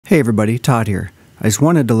Hey everybody, Todd here. I just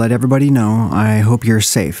wanted to let everybody know I hope you're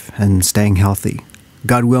safe and staying healthy.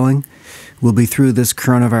 God willing, we'll be through this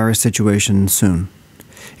coronavirus situation soon.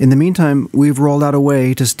 In the meantime, we've rolled out a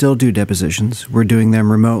way to still do depositions. We're doing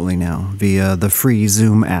them remotely now via the free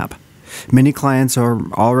Zoom app. Many clients are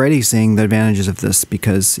already seeing the advantages of this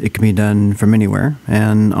because it can be done from anywhere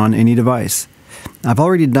and on any device. I've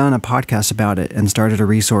already done a podcast about it and started a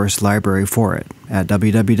resource library for it at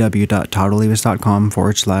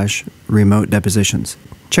www.toddolivas.com/remote depositions.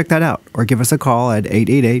 Check that out or give us a call at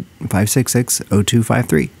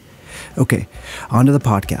 888-566-0253. Okay, on to the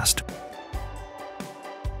podcast.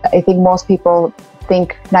 I think most people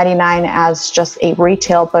think 99 as just a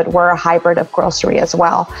retail, but we're a hybrid of grocery as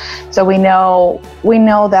well. So we know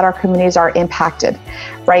that our communities are impacted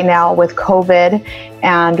right now with COVID,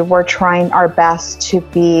 and we're trying our best to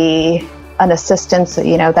be an assistance,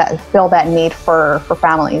 that fill that need for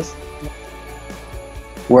families.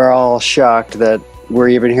 We're all shocked that we're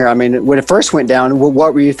even here. I mean, when it first went down,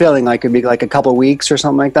 what were you feeling like? It'd be like a couple of weeks or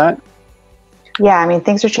something like that? Yeah, I mean,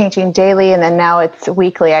 things are changing daily, and then now it's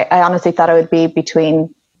weekly. I honestly thought it would be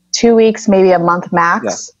between 2 weeks, maybe a month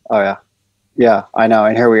max. Yeah. Oh, yeah. Yeah, I know.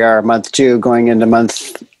 And here we are, month 2, going into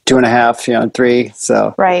month 2.5, 3.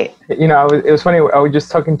 So right. It was funny. I was just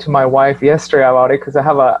talking to my wife yesterday about it because I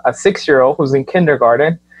have a 6-year-old who's in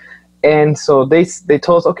kindergarten. And so they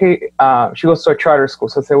told us, okay, she goes to a charter school.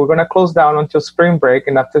 So they said, we're going to close down until spring break.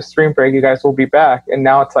 And after spring break, you guys will be back. And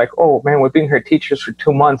now it's like, oh, man, we've been her teachers for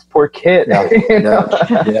 2 months. Poor kid. Yep.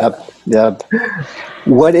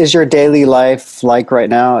 What is your daily life like right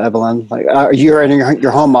now, Evelynn? Like, you're in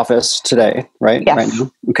your home office today, right? Yes. Right now?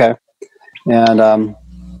 Okay. And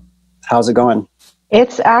how's it going?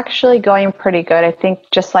 It's actually going pretty good. I think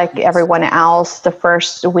just like everyone else, the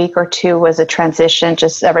first week or two was a transition,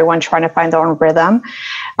 just everyone trying to find their own rhythm.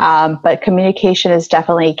 But communication is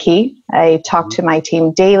definitely key. I talk to my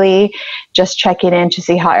team daily, just checking in to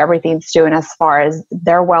see how everything's doing as far as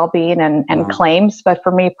their well-being and claims. But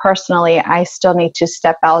for me personally, I still need to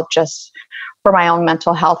step out just for my own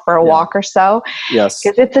mental health for a walk or so. Yes.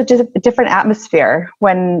 Because it's a different atmosphere.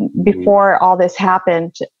 When before all this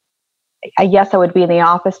happened, yes, I would be in the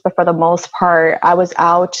office, but for the most part, I was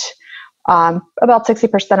out about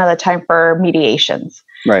 60% of the time for mediations.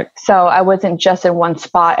 Right. So I wasn't just in one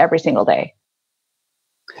spot every single day.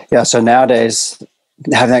 Yeah. So nowadays,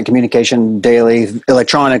 having that communication daily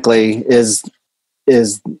electronically is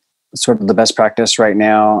sort of the best practice right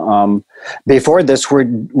now. Before this,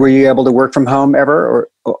 were you able to work from home ever,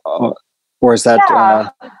 or is that?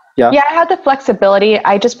 Yeah, I had the flexibility.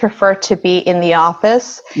 I just prefer to be in the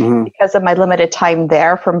office because of my limited time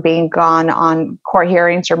there from being gone on court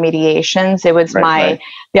hearings or mediations. It was the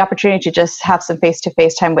opportunity to just have some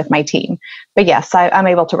face-to-face time with my team. But yes, I'm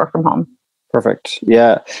able to work from home. Perfect.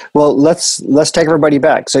 Yeah. Well, let's take everybody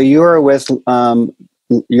back. So you are with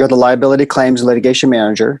you're the liability claims litigation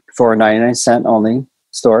manager for a 99-cent only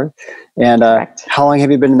store. And how long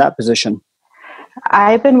have you been in that position?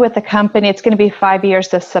 I've been with the company. It's going to be 5 years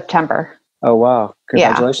this September. Oh, wow.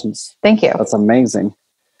 Congratulations. Yeah. Thank you. That's amazing.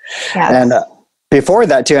 Yes. And before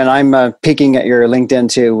that, too, and I'm peeking at your LinkedIn,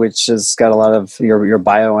 too, which has got a lot of your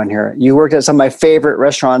bio in here. You worked at some of my favorite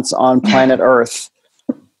restaurants on planet Earth.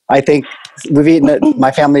 I think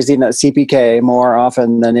my family's eaten at CPK more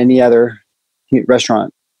often than any other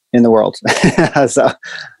restaurant in the world.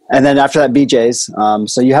 And then after that, BJ's.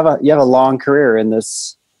 So you have a long career in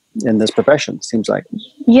this profession, seems like.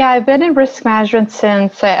 Yeah, I've been in risk management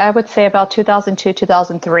since I would say about 2002,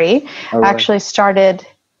 2003. Oh, really? I actually started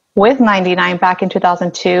with 99 back in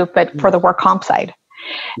 2002, but for the work comp side.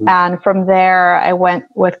 And from there, I went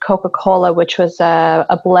with Coca-Cola, which was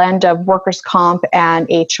a blend of workers' comp and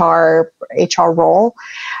HR role.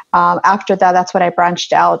 After that, that's when I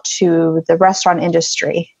branched out to the restaurant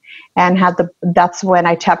industry. And that's when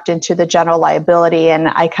I tapped into the general liability, and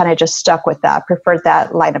I kind of just stuck with that, preferred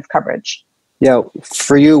that line of coverage. Yeah.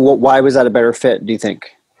 For you, why was that a better fit, do you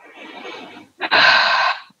think?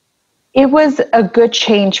 It was a good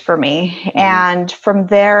change for me. And from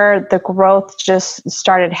there, the growth just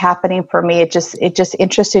started happening for me. It just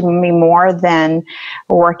interested me more than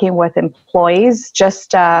working with employees.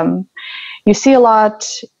 Just, you see a lot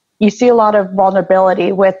of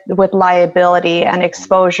vulnerability with liability and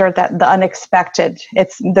exposure, that the unexpected.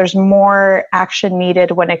 There's more action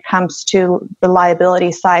needed when it comes to the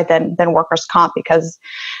liability side than workers' comp, because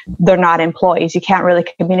they're not employees. You can't really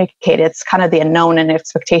communicate. It's kind of the unknown and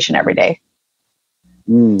expectation every day.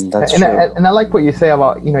 That's true. And I like what you say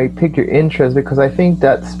about, you pick your interest, because I think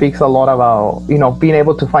that speaks a lot about, being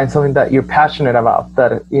able to find something that you're passionate about,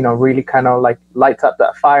 that, really kind of like lights up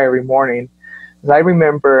that fire every morning. 'Cause I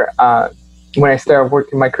remember when I started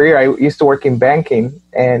working my career, I used to work in banking,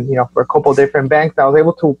 and for a couple of different banks, I was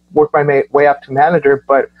able to work my way up to manager.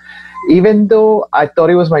 But even though I thought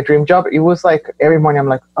it was my dream job, it was like every morning I'm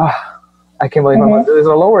like, oh, I can't believe I'm going to do this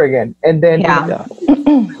all over again. And then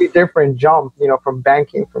completely different jump, from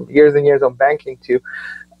banking, from years and years of banking to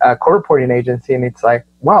a core reporting agency. And it's like,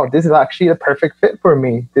 wow, this is actually the perfect fit for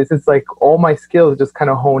me. This is like all my skills just kind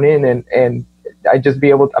of hone in, and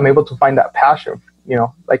I'm able to find that passion,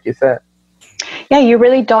 like you said. Yeah, you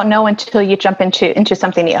really don't know until you jump into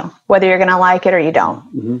something new, whether you're going to like it or you don't.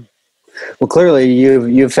 Mm-hmm. Well, clearly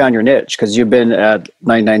you've found your niche, because you've been at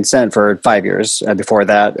 99 Cent for 5 years. Before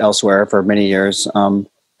that, elsewhere for many years.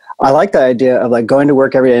 I like the idea of like going to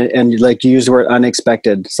work every day, and like you use the word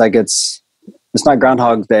unexpected. It's like it's not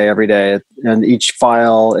Groundhog Day every day, and each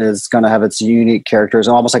file is going to have its unique characters,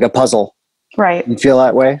 almost like a puzzle. Right. You feel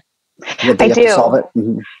that way? I do. To solve it?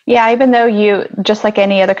 Mm-hmm. Yeah, even though you, just like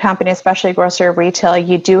any other company, especially grocery or retail,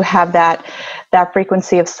 you do have that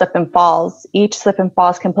frequency of slip and falls. Each slip and fall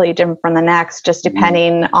is completely different from the next, just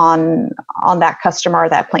depending on that customer or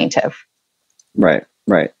that plaintiff. Right.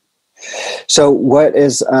 So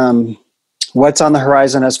what's on the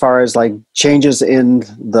horizon as far as like changes in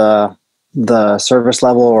the service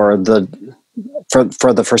level, or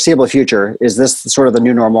for the foreseeable future? Is this sort of the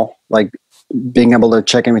new normal, like being able to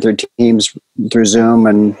check in with your teams through Zoom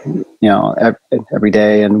and every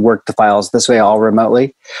day and work the files this way all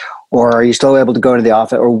remotely? Or are you still able to go to the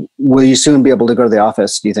office, or will you soon be able to go to the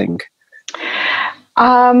office, do you think?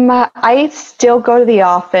 I still go to the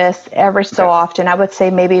office every so often. I would say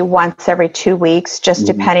maybe once every 2 weeks, just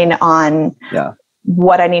depending on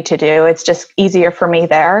what I need to do. It's just easier for me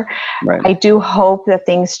there. Right. I do hope that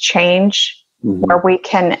things change where we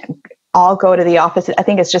can all go to the office. I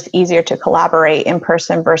think it's just easier to collaborate in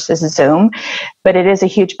person versus Zoom, but it is a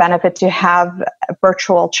huge benefit to have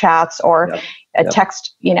virtual chats or a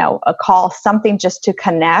text, a call, something just to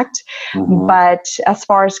connect. But as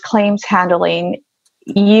far as claims handling,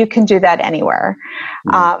 you can do that anywhere.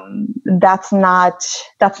 That's not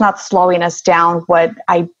slowing us down. What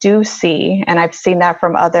I do see, and I've seen that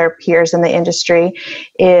from other peers in the industry,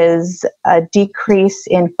 is a decrease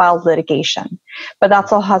in filed litigation. But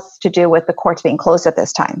that's all has to do with the courts being closed at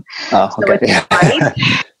this time. Oh, okay. So it's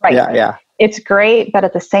great. Right. Yeah. It's great, but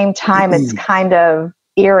at the same time, it's kind of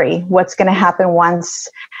eerie. What's going to happen once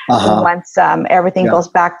everything goes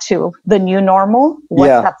back to the new normal?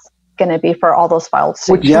 What's that's going to be for all those files?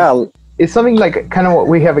 It's something like kind of what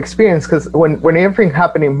we have experienced, because when everything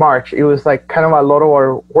happened in March, it was like kind of a lot of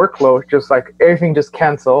our workload, just like everything just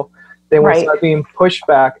canceled. Then we start being pushed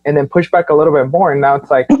back, and then pushed back a little bit more. And now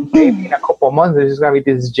it's like maybe in a couple of months, there's just going to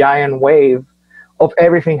be this giant wave of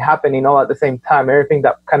everything happening all at the same time. Everything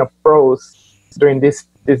that kind of froze during this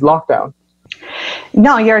lockdown.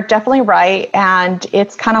 No, you're definitely right. And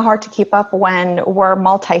it's kind of hard to keep up when we're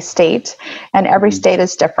multi-state, and every state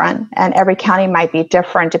is different, and every county might be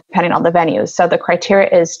different depending on the venues. So the criteria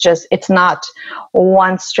is just, it's not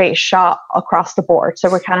one straight shot across the board. So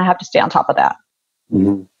we kind of have to stay on top of that.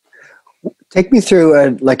 Mm-hmm. Take me through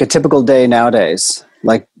a typical day nowadays.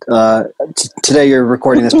 Like today you're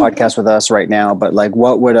recording this podcast with us right now, but like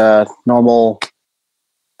what would a normal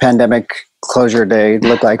pandemic closure day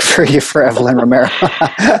look like for you, for Evelynn Romero?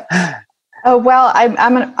 Oh, well,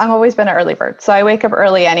 I'm always been an early bird, so I wake up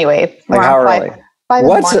early anyway. Like how early? 5 in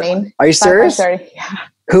the morning. Are you serious? 5:30. Yeah.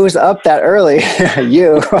 Who's up that early?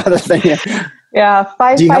 You. Yeah,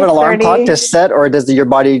 5. Do you have an alarm clock to set, or does your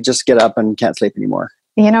body just get up and can't sleep anymore?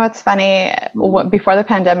 It's funny. Before the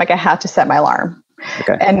pandemic, I had to set my alarm.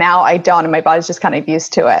 Okay. And now I don't, and my body's just kind of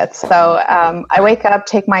used to it. So I wake up,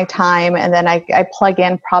 take my time, and then I plug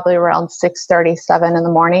in probably around 6:37 in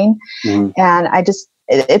the morning. And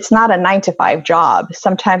it's not a 9-to-5 job.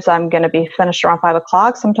 Sometimes I'm going to be finished around 5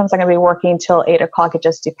 o'clock. Sometimes I'm going to be working till 8 o'clock. It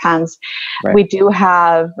just depends. Right. We do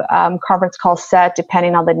have conference calls set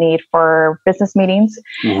depending on the need for business meetings,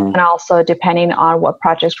 and also depending on what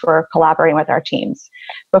projects we're collaborating with our teams.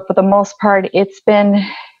 But for the most part, it's been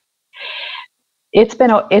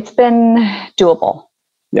doable.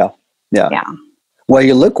 Yeah. Well,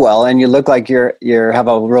 you look well, and you look like you have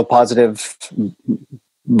a real positive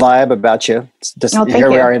vibe about you. Here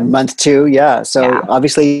we are in month 2. Yeah. So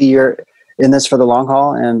obviously you're in this for the long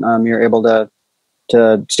haul, and you're able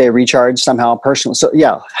to stay recharged somehow personally. So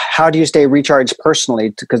how do you stay recharged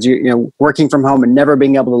personally? Because you working from home and never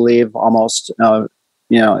being able to leave almost. And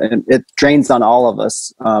it drains on all of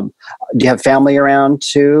us. Do you have family around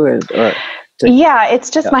too? Yeah,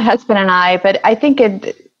 it's just my husband and I, but I think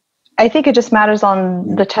I think it just matters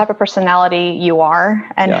on the type of personality you are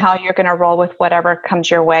and how you're going to roll with whatever comes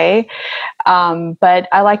your way. But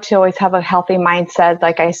I like to always have a healthy mindset.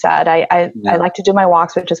 Like I said, I like to do my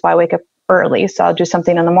walks, which is why I wake up early. So I'll do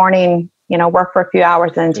something in the morning, work for a few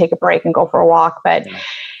hours, and then take a break and go for a walk. But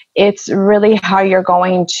it's really how you're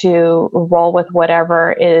going to roll with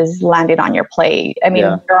whatever is landing on your plate. I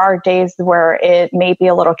mean, there are days where it may be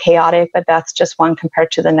a little chaotic, but that's just one compared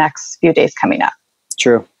to the next few days coming up.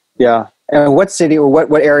 True. Yeah. And what city or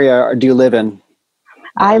what area do you live in?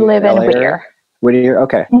 I live in Whittier. Whittier.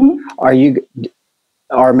 Okay. Mm-hmm.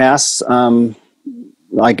 Are masks,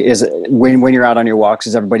 is it, when you're out on your walks,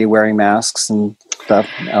 is everybody wearing masks and stuff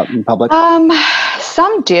out in public?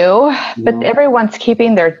 Some do, but everyone's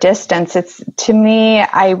keeping their distance. To me,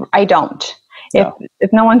 I don't.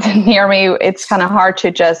 If no one's near me, it's kind of hard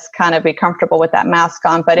to just kind of be comfortable with that mask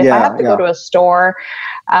on. But if I have to go to a store,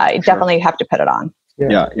 I definitely have to put it on.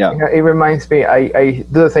 Yeah. It reminds me, I do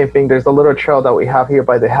the same thing. There's a little trail that we have here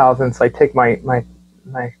by the house, and so I take my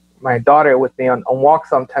daughter with me on walks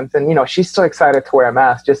sometimes, and she's so excited to wear a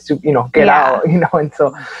mask just to get out, and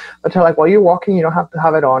so but they're like, while you're walking, you don't have to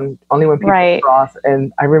have it on, only when people cross.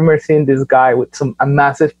 And I remember seeing this guy with a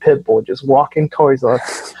massive pit bull just walking towards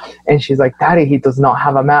us, and she's like, Daddy, he does not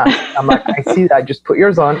have a mask. I'm like, I see that, just put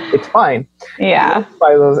yours on, it's fine.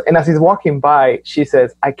 And as he's walking by, she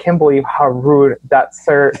says, I can't believe how rude that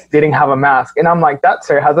sir didn't have a mask. And I'm like, that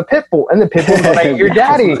sir has a pit bull, and the pit bull's like your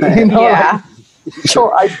daddy.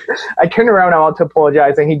 So I turned around, I want to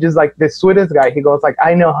apologize, and he just like the sweetest guy. He goes like,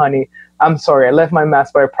 I know, honey, I'm sorry, I left my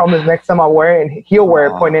mask, but I promise next time I'll wear it, and he'll wear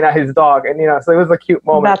it, pointing at his dog. And so it was a cute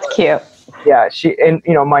moment. That's cute. Yeah,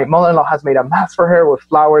 my mother-in-law has made a mask for her with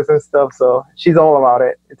flowers and stuff, so she's all about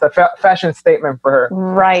it. It's a fashion statement for her.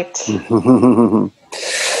 Right.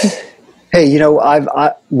 Hey,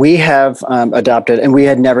 we have adopted, and we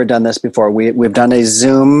had never done this before. We've done a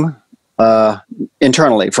Zoom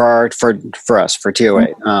internally for us for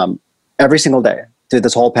T.O.A. Every single day through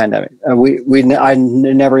this whole pandemic. I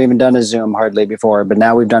never even done a Zoom hardly before, but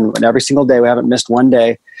now we've done it every single day. We haven't missed one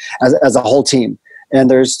day as a whole team. And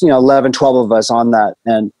there's 11, 12 of us on that.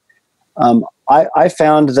 And I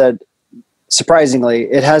found that surprisingly,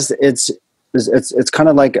 it's kind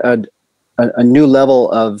of like a new level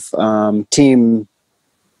of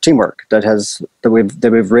teamwork that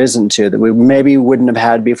we've risen to, that we maybe wouldn't have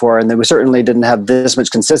had before, and that we certainly didn't have this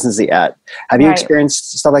much consistency at. Have you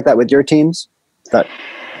experienced stuff like that with your teams?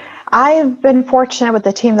 I've been fortunate with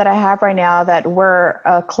the team that I have right now that we're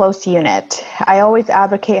a close unit. I always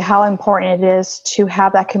advocate how important it is to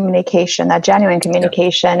have that communication, that genuine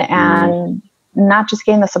communication, and not just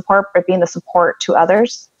getting the support, but being the support to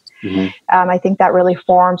others. I think that really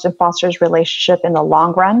forms and fosters relationship in the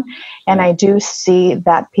long run. And I do see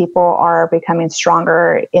that people are becoming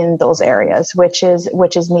stronger in those areas, which is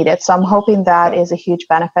needed. So I'm hoping that is a huge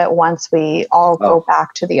benefit once we all go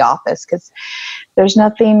back to the office, because there's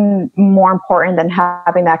nothing more important than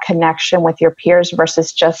having that connection with your peers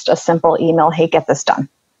versus just a simple email, hey, get this done.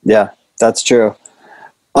 Yeah, that's true.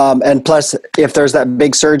 And plus, if there's that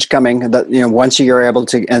big surge coming, that once you're able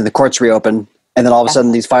to, and the courts reopen, and then all of a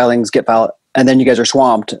sudden these filings get filed, and then you guys are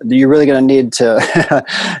swamped, you're really going to need to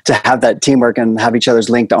to have that teamwork and have each other's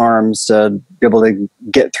linked arms to be able to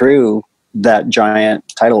get through that giant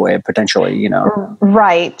tidal wave potentially,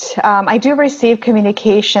 Right. I do receive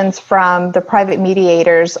communications from the private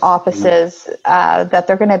mediators' offices that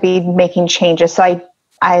they're going to be making changes. So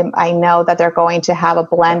I know that they're going to have a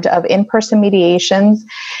blend of in-person mediations,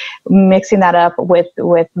 mixing that up with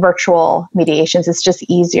virtual mediations. It's just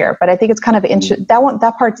easier. But I think it's kind of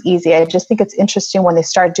that part's easy. I just think it's interesting when they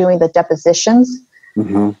start doing the depositions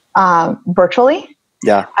virtually.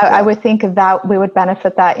 Yeah, I would think that we would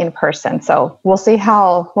benefit that in person. So we'll see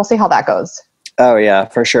how that goes. Oh yeah,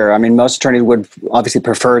 for sure. I mean, most attorneys would obviously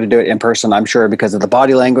prefer to do it in person, I'm sure, because of the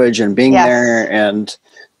body language and being there and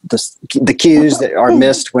the cues that are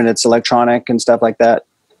missed when it's electronic and stuff like that.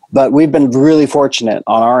 But we've been really fortunate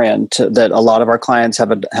on our end that a lot of our clients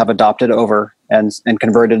have adopted over and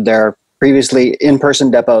converted their previously in-person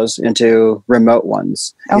depots into remote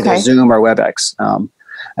ones, either Zoom or WebEx.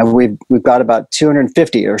 And we've got about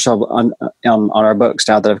 250 or so on our books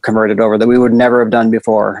now that have converted over that we would never have done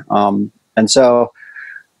before. And so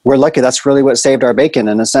we're lucky. That's really what saved our bacon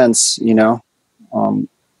in a sense,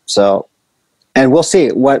 so. And we'll see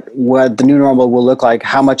what the new normal will look like.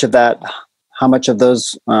 How much of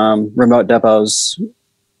those remote depots,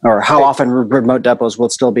 or how often remote depots will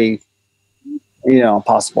still be,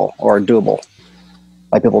 possible or doable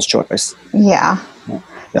by people's choice. Yeah.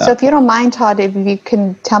 So if you don't mind, Todd, if you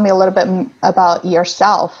can tell me a little bit about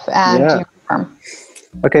yourself and your firm.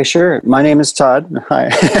 Okay, sure. My name is Todd. Hi.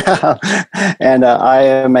 And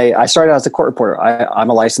I started as a court reporter. I'm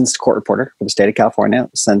a licensed court reporter for the state of California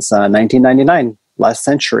since 1999, last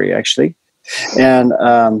century, actually. And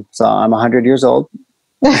so I'm 100 years old,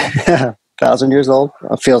 1,000 years old.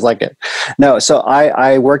 It feels like it. No, so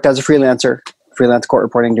I worked as a freelance court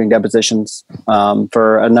reporting, doing depositions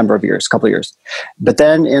for a number of years, a couple of years. But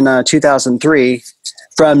then in 2003,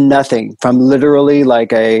 from nothing, from literally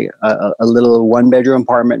like a little one-bedroom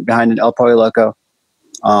apartment behind an El Pollo Loco,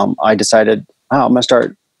 I decided, I'm going to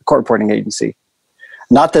start a court reporting agency.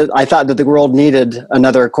 Not that I thought that the world needed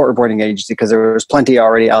another court reporting agency, because there was plenty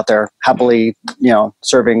already out there happily,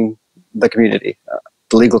 serving the community,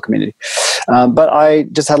 the legal community. But I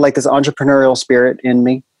just had like this entrepreneurial spirit in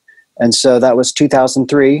me. And so that was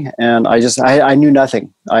 2003, and I knew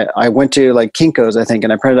nothing. I went to like Kinko's, I think,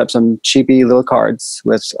 and I printed up some cheapy little cards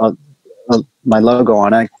with my logo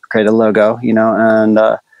on it. I created a logo, and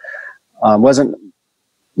wasn't,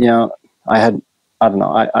 I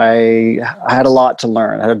had a lot to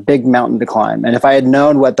learn. I had a big mountain to climb. And if I had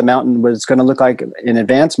known what the mountain was going to look like in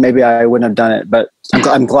advance, maybe I wouldn't have done it. But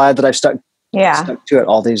I'm glad that I've stuck to it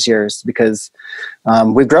all these years, because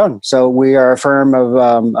we've grown. So we are a firm of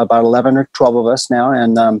about 11 or 12 of us now,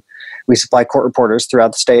 and we supply court reporters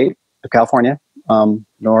throughout the state of California,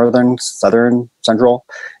 northern, southern, central.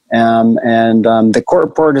 And the court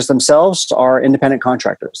reporters themselves are independent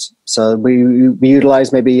contractors. So we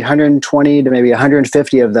utilize maybe 120 to maybe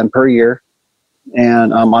 150 of them per year,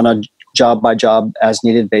 and on a job-by-job as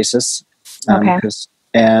needed basis.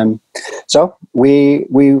 And so we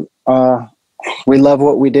love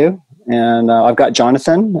what we do. And I've got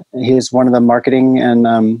Jonathan. He's one of the marketing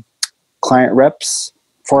and client reps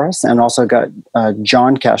for us. And also got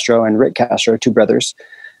John Castro and Rick Castro, two brothers.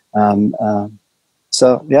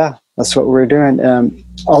 So, yeah, that's what we're doing.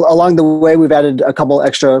 Along the way, we've added a couple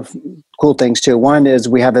extra cool things, too. One is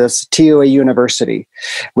we have this T.O.A. University,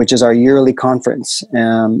 which is our yearly conference.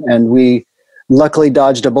 And we luckily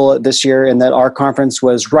dodged a bullet this year in that our conference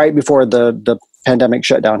was right before the pandemic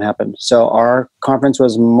shutdown happened. So our conference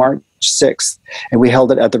was March 6th, and we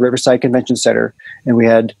held it at the Riverside Convention Center, and we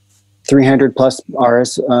had 300 plus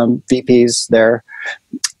VPs there.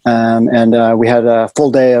 And we had a full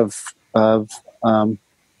day of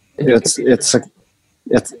it's a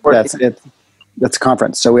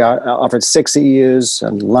conference. So we offered 6 EUs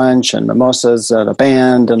and lunch and mimosas and a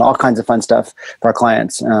band and all kinds of fun stuff for our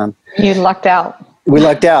clients. You lucked out. We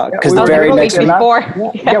lucked out because the very next week.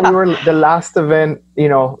 We were the last event,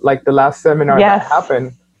 like the last seminar that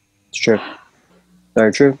happened. It's true.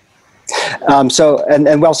 Very true. So,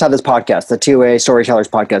 and we also have this podcast, the T.O.A. Storytellers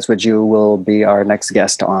podcast, which you will be our next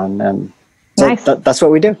guest on. And so nice. That's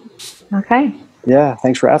what we do. Okay. Yeah.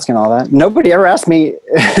 Thanks for asking all that. Nobody ever asked me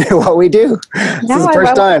what we do. This is the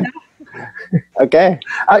first time. Okay.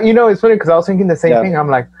 It's funny because I was thinking the same thing. I'm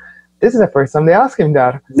like, this is the first time they ask him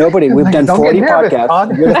that. Nobody. We've done 40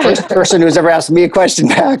 podcasts. You're the first person who's ever asked me a question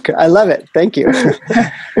back. I love it. Thank you.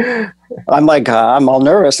 I'm like, I'm all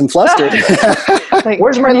nervous and flustered.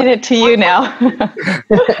 Where's my it to you now?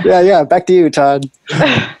 Yeah. Back to you, Todd.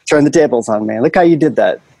 Turn the tables on me. Look how you did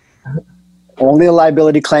that. Only a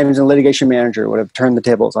liability claims and litigation manager would have turned the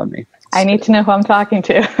tables on me. I need to know who I'm talking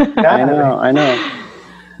to. I know.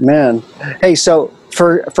 Man. Hey, so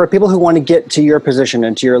for people who want to get to your position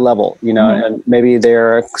and to your level, and maybe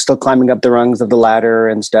they're still climbing up the rungs of the ladder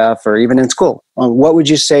and stuff, or even in school, what would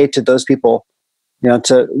you say to those people,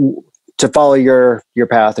 to follow your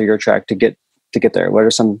path or your track to get there? What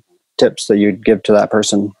are some tips that you'd give to that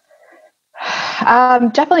person?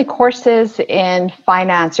 Definitely courses in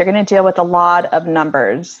finance. You're going to deal with a lot of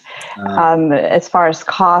numbers. As far as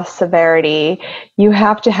cost, severity, you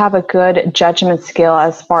have to have a good judgment skill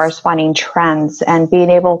as far as finding trends and being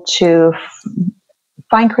able to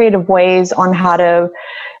find creative ways on how to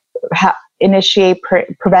initiate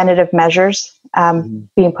preventative measures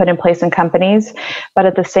being put in place in companies. But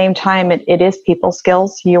at the same time, it is people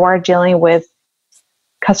skills. You are dealing with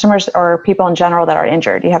customers or people in general that are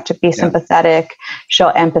injured. You have to be sympathetic, show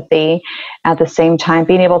empathy, at the same time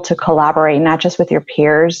being able to collaborate, not just with your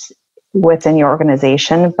peers within your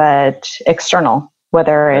organization, but external,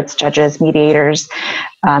 whether it's judges, mediators,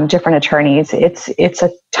 different attorneys. It's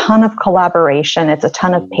a ton of collaboration. It's a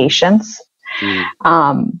ton of patience.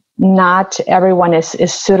 Not everyone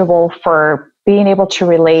is suitable for being able to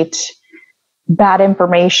relate bad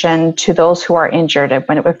information to those who are injured.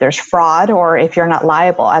 If there's fraud or if you're not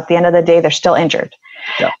liable, at the end of the day, they're still injured.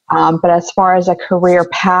 Yeah. But as far as a career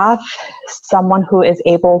path, someone who is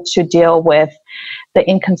able to deal with the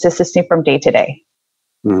inconsistency from day to day,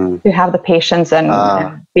 to have the patience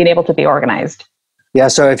and being able to be organized. Yeah.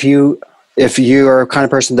 So if you are a kind of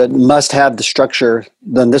person that must have the structure,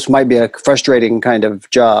 then this might be a frustrating kind of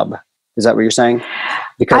job. Is that what you're saying?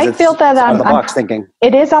 Because I feel that it's out of the box thinking.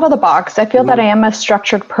 It is out of the box. I feel that I am a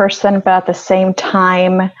structured person, but at the same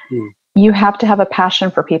time, you have to have a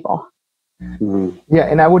passion for people. Yeah,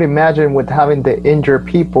 and I would imagine with having the injured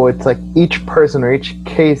people, it's like each person or each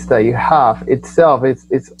case that you have itself,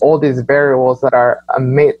 it's all these variables that are a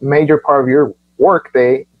major part of your work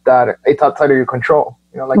day that it's outside of your control.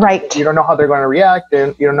 You know, like right. You don't know how they're going to react,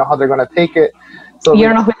 and you don't know how they're going to take it. So you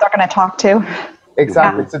don't know who they're going to talk to.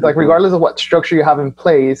 Exactly. Yeah. So it's like regardless of what structure you have in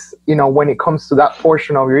place, you know, when it comes to that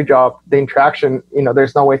portion of your job, the interaction, you know,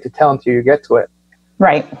 there's no way to tell until you get to it.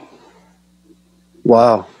 Right.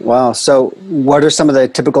 Wow. So what are some of the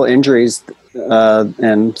typical injuries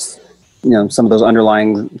and, you know, some of those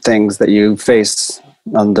underlying things that you face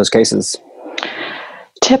on those cases?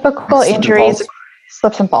 Typical injuries,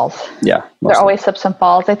 slips and falls. Yeah. They're always slips and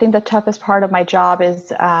falls. I think the toughest part of my job is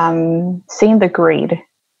seeing the greed.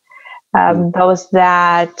 Those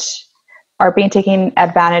that are being taken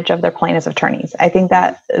advantage of their plaintiff's attorneys. I think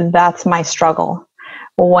that's my struggle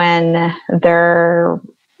when their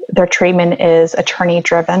treatment is attorney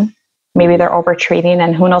driven. Maybe they're over treating,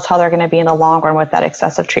 and who knows how they're going to be in the long run with that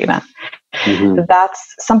excessive treatment.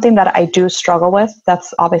 That's something that I do struggle with.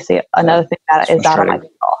 That's obviously another thing that is out of my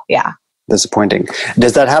control. Yeah. Disappointing.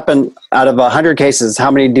 Does that happen out of 100 cases?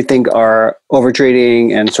 How many do you think are over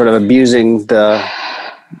treating and sort of abusing the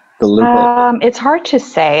loophole? It's hard to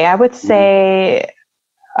say. I would say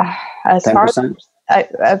as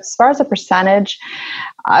far as a percentage,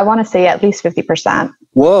 I want to say at least 50%.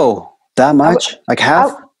 Whoa, that much? Like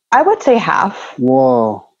half? I would say half.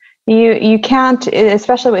 Whoa. You can't,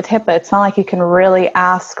 especially with HIPAA, it's not like you can really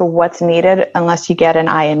ask what's needed unless you get an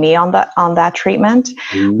IME on that treatment.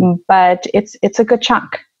 But it's a good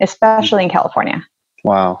chunk, especially in California.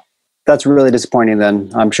 Wow. That's really disappointing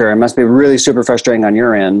then, I'm sure. It must be really super frustrating on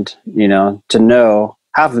your end, you know, to know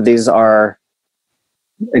half of these are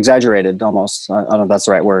exaggerated almost. I don't know if that's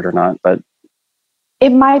the right word or not, but. It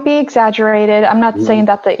might be exaggerated. I'm not saying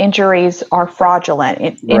that the injuries are fraudulent.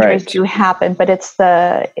 Injuries do happen, but it's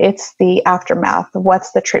the aftermath.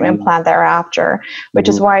 What's the treatment plan thereafter? Which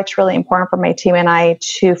is why it's really important for my team and I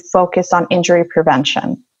to focus on injury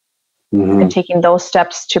prevention. And taking those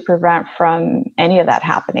steps to prevent from any of that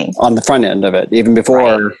happening. On the front end of it, even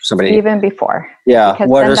before somebody... Even before. Yeah. Because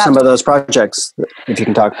what are some of those projects, if you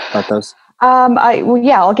can talk about those?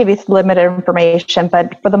 I'll give you limited information,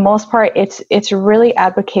 but for the most part, it's really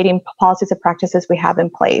advocating policies and practices we have in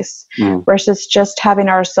place versus just having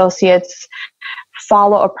our associates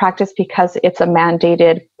follow a practice because it's a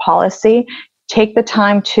mandated policy. Take the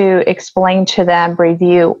time to explain to them,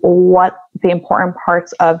 review what the important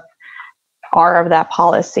parts are of that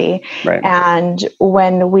policy. Right. And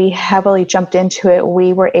when we heavily jumped into it,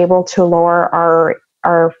 we were able to lower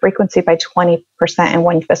our frequency by 20% in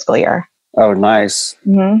one fiscal year. Oh, nice.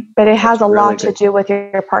 But it has a lot to do with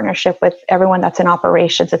your partnership with everyone that's in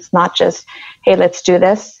operations. It's not just, hey, let's do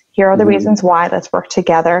this. Here are the reasons why. Let's work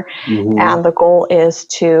together. And the goal is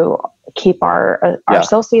to keep our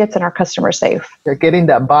associates and our customers safe. You're getting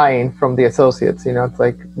that buy-in from the associates. You know, it's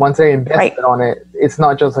like once they invested on it, it's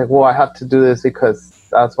not just like, well, I have to do this because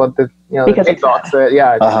that's what the big doc said.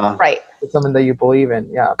 Yeah, it's something that you believe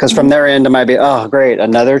in. Yeah, because from their end, it might be, oh, great,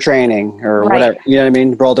 another training or whatever. You know what I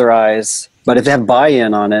mean? Roll their eyes. But if they have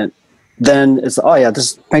buy-in on it, then it's, oh yeah,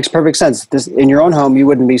 this makes perfect sense. This in your own home, you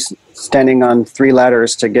wouldn't be standing on 3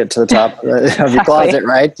 ladders to get to the top of your closet,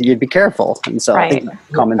 right? You'd be careful. And so I think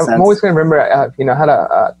common sense. I'm always going to remember, I had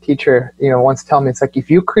a teacher, once tell me, it's like,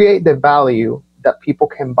 if you create the value that people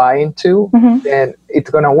can buy into, then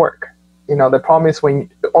it's going to work. The problem is when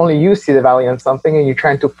only you see the value in something and you're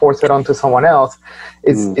trying to force it onto someone else,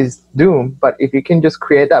 is doomed. But if you can just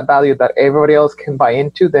create that value that everybody else can buy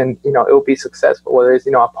into, then it will be successful. Whether it's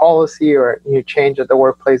a policy or you change at the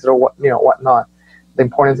workplace or whatnot. The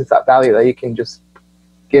importance is that value that you can just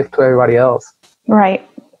give to everybody else. Right.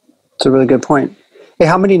 That's a really good point. Hey,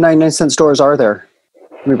 how many 99-cent stores are there?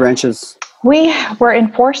 How many branches? We're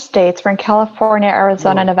in 4 states. We're in California,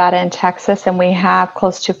 Arizona, Nevada, and Texas, and we have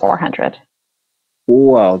close to 400.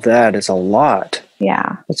 Wow, that is a lot.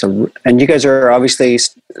 Yeah. And you guys are obviously,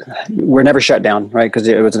 we're never shut down, right? Because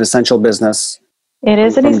it was an essential business. It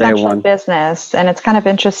is an essential business, and it's kind of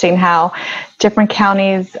interesting how different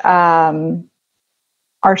counties are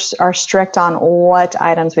strict on what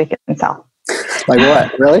items we can sell. Like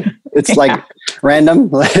what? Really? It's like random?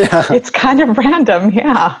 It's kind of random,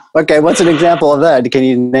 yeah. Okay, what's an example of that? Can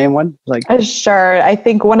you name one? Sure. I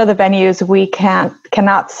think one of the venues we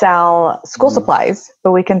cannot sell school supplies,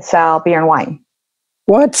 but we can sell beer and wine.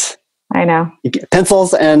 What? I know.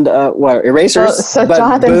 Pencils and erasers. So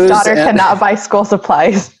Jonathan's daughter cannot buy school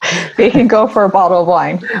supplies. He can go for a bottle of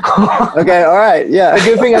wine. Okay, all right, yeah. The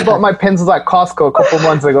good thing I bought my pencils at Costco a couple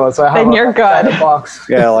months ago, so I have then you're good. Box.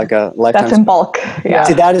 Yeah, like a lifetime. That's in bulk. Yeah.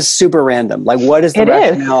 See, that is super random. Like, what is the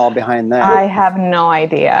rationale behind that? I have no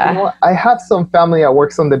idea. You know what? I have some family that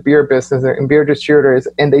works on the beer business and beer distributors,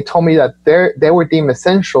 and they told me that they were deemed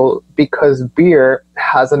essential because beer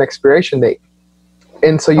has an expiration date.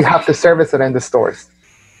 And so you have to service it in the stores.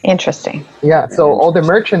 Interesting. Yeah. So all the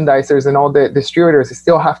merchandisers and all the distributors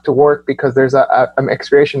still have to work because there's an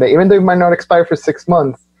expiration date, even though it might not expire for 6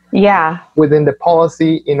 months. Yeah. Within the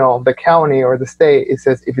policy, the county or the state, it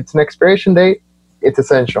says if it's an expiration date, it's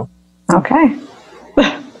essential. Okay.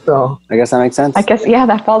 So I guess that makes sense. I guess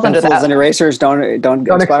that falls under that. Pencils and erasers don't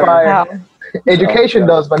expire. No. Education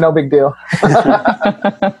does, but no big deal.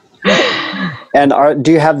 And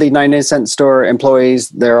do you have the 99-cent store employees?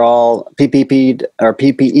 They're all PPP'd or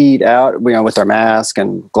PPE'd out, with their mask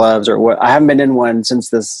and gloves or what? I haven't been in one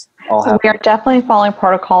since this all happened. We are definitely following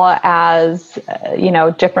protocol as,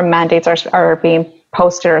 different mandates are being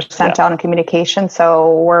posted or sent out in communication.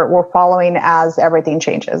 So we're following as everything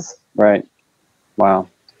changes. Right. Wow.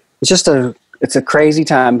 It's a crazy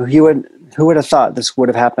time. Who would have thought this would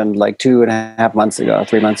have happened like 2.5 months ago,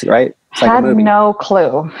 3 months ago, right? It's like Had no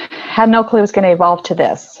clue. Had no clue it was going to evolve to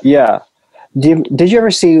this. Yeah. Did you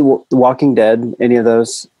ever see The Walking Dead? Any of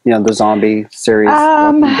those, the zombie series?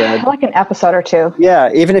 Like an episode or two.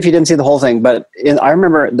 Yeah, even if you didn't see the whole thing. But I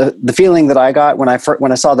remember the feeling that I got when I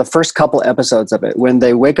saw the first couple episodes of it, when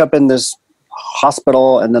they wake up in this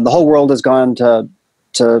hospital and then the whole world has gone to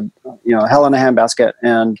hell in a handbasket,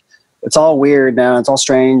 and it's all weird now. It's all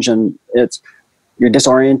strange, and you're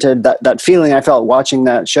disoriented. That feeling I felt watching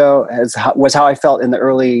that show was how I felt in the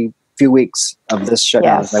early few weeks of this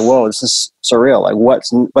shutdown. Yes. I was like, whoa, this is surreal. Like,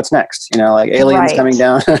 what's next? Like aliens coming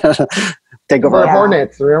down, take over.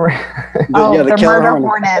 Hornets, remember? The murder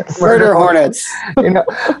hornets. Murder hornets.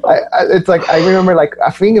 It's like I remember,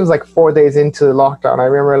 I think it was 4 days into the lockdown. I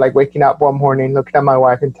remember waking up one morning, looking at my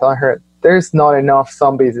wife, and telling her, "There's not enough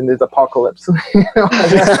zombies in this apocalypse."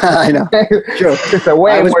 I know. True.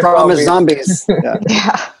 I was promised zombies.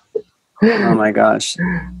 Yeah. Oh my gosh,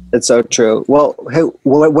 it's so true. Well, hey,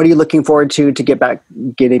 what are you looking forward to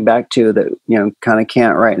getting back to that kind of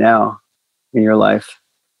can't right now in your life?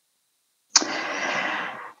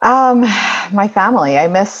 My family. I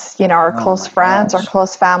miss our close friends, our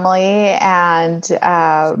close family, and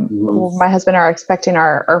my husband are expecting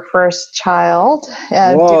our first child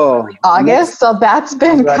in August. So that's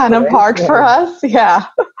been kind of hard for us. Yeah.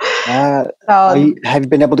 Have you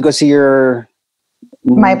been able to go see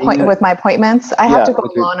my appointments? I have to go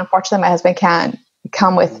alone. Unfortunately, my husband can't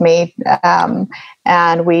come with me,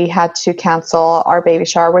 and we had to cancel our baby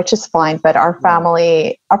shower, which is fine. But our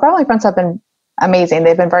family friends have been amazing.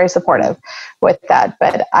 They've been very supportive with that.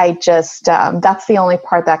 But I just, that's the only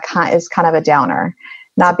part that is kind of a downer,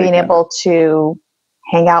 not being able to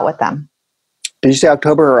hang out with them. Did you say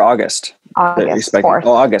October or August? August 4th.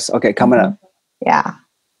 Oh, August. Okay, coming up. Yeah.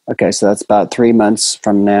 Okay, so that's about 3 months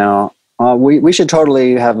from now. We should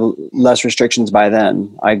totally have less restrictions by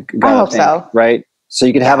then. I hope so. Right? So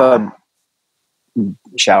you could have a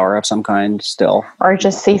shower of some kind still. Or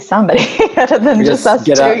just see somebody other than just us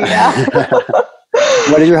two. Yeah.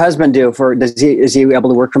 What does your husband do is he able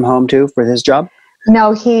to work from home too for his job?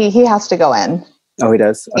 No, he has to go in. Oh, he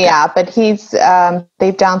does? Okay. Yeah, but he's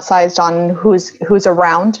they've downsized on who's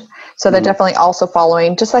around. So they're definitely also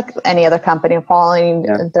following, just like any other company, following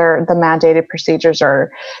the mandated procedures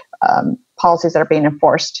or policies that are being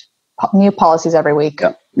enforced. New policies every week.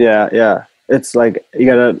 Yeah. It's like you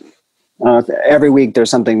gotta every week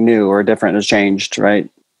there's something new or different has changed, right?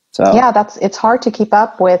 So yeah, it's hard to keep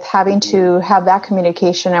up with having to have that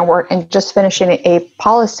communication and work and just finishing a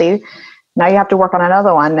policy. Now you have to work on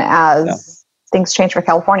another one as things change for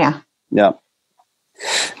California. Yeah.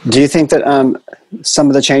 Do you think that some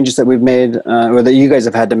of the changes that we've made or that you guys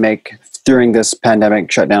have had to make during this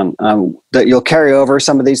pandemic shutdown, that you'll carry over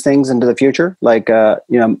some of these things into the future? Like,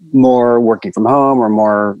 more working from home or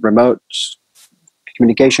more remote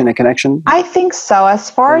communication and connection? I think so. As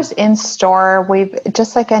far as in-store, we've,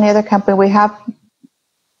 just like any other company, we have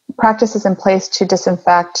practices in place to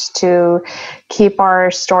disinfect, to keep our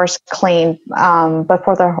stores clean. But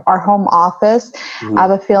for our home office, I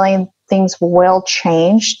have a feeling things will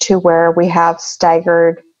change to where we have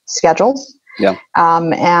staggered schedules. Yeah.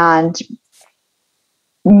 And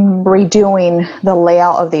redoing the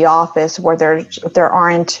layout of the office where there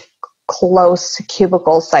aren't close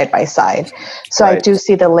cubicles side by side. So I do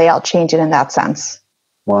see the layout changing in that sense.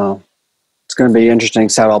 Wow. It's going to be interesting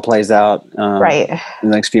to see how it all plays out. Right. In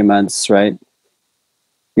the next few months, right?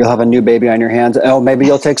 You'll have a new baby on your hands. Oh, maybe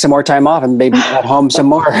you'll take some more time off and maybe at home some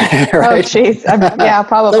more. Right? Oh, jeez. Yeah,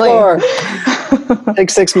 probably. Take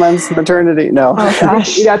 6 months maternity. No. Oh,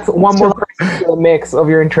 gosh. That's one more person to the mix of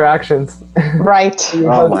your interactions. Right.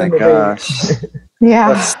 Oh my gosh. Yeah.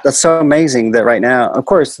 That's so amazing that right now, of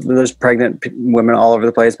course, there's pregnant women all over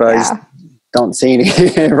the place, but I just don't see any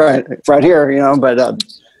right here, but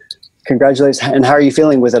congratulations. And how are you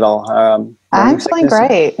feeling with it all? I'm feeling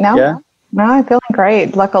great. No, I'm feeling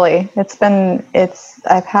great. Luckily,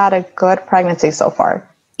 I've had a good pregnancy so far.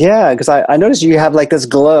 Yeah. Cause I noticed you have like this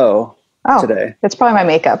glow today. It's probably my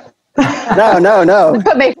makeup. No.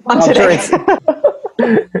 Put makeup on today.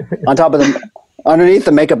 On top of underneath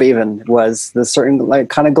the makeup even was this certain like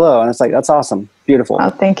kind of glow. And it's like, that's awesome. Beautiful. Oh,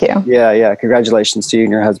 thank you. Yeah. Congratulations to you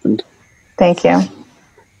and your husband. Thank you.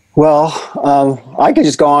 Well, I could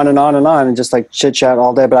just go on and just like chit chat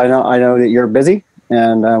all day, but I know that you're busy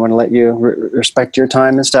and I want to let you respect your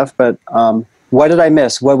time and stuff. But what did I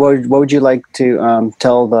miss? What would you like to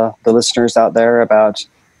tell the listeners out there about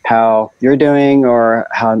how you're doing or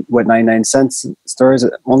what 99 Cents Stores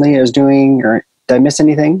only is doing, or did I miss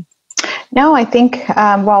anything? No, I think,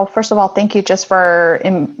 first of all, thank you just for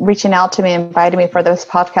reaching out to me, inviting me for this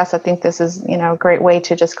podcast. I think this is, a great way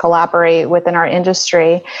to just collaborate within our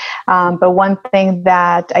industry. But one thing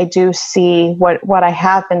that I do see, what I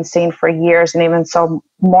have been seeing for years, and even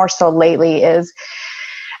more so lately, is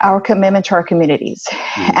our commitment to our communities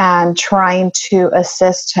and trying to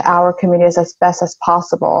assist our communities as best as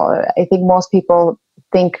possible. I think most people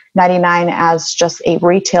think 99 as just a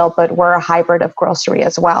retail, but we're a hybrid of grocery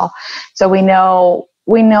as well. So we know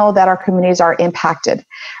that our communities are impacted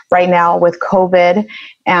right now with COVID,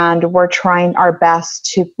 and we're trying our best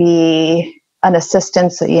to be an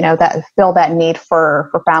assistance, that fill that need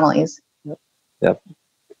for families. Yep.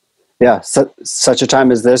 Yeah. So, such a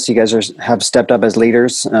time as this, you guys have stepped up as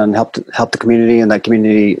leaders and help the community, and that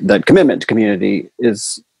commitment to community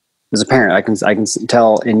is apparent. I can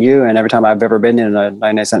tell in you, and every time I've ever been in a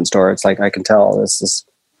 99 Cent store, it's like I can tell this is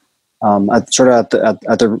sort of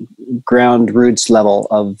at the ground roots level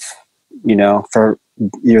of for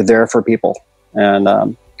you're there for people, and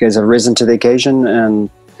you guys have risen to the occasion, and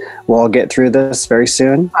we'll all get through this very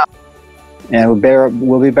soon, and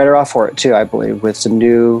we'll be better off for it too. I believe with some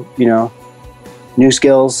new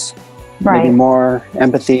skills, right. Maybe more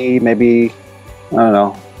empathy, maybe I don't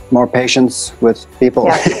know. More patience with people.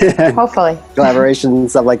 Yes, hopefully. Collaboration,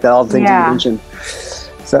 stuff like that, all the things you mentioned.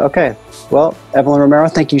 So, okay. Well, Evelynn Romero,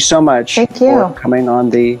 thank you so much for coming on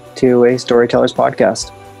the T.O.A. Storytellers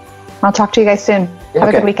podcast. I'll talk to you guys soon. Have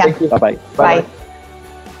a good weekend. Bye-bye. Bye.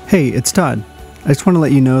 Hey, it's Todd. I just want to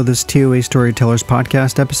let you know this T.O.A. Storytellers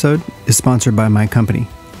podcast episode is sponsored by my company,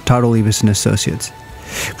 Todd, Olivas and Associates.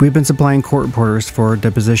 We've been supplying court reporters for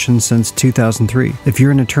depositions since 2003. If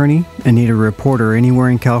you're an attorney and need a reporter anywhere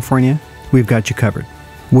in California, we've got you covered.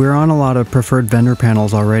 We're on a lot of preferred vendor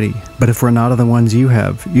panels already, but if we're not on the ones you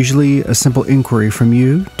have, usually a simple inquiry from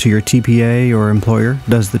you to your TPA or employer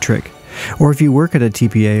does the trick. Or if you work at a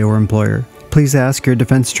TPA or employer, please ask your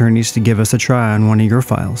defense attorneys to give us a try on one of your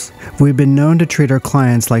files. We've been known to treat our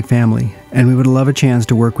clients like family, and we would love a chance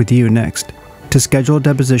to work with you next. To schedule a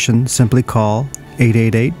deposition, simply call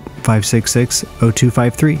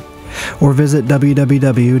 888-566-0253 or visit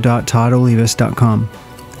www.toddolivas.com.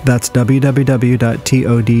 That's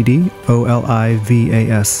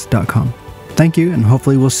www.toddolivas.com. Thank you, and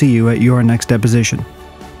hopefully we'll see you at your next deposition.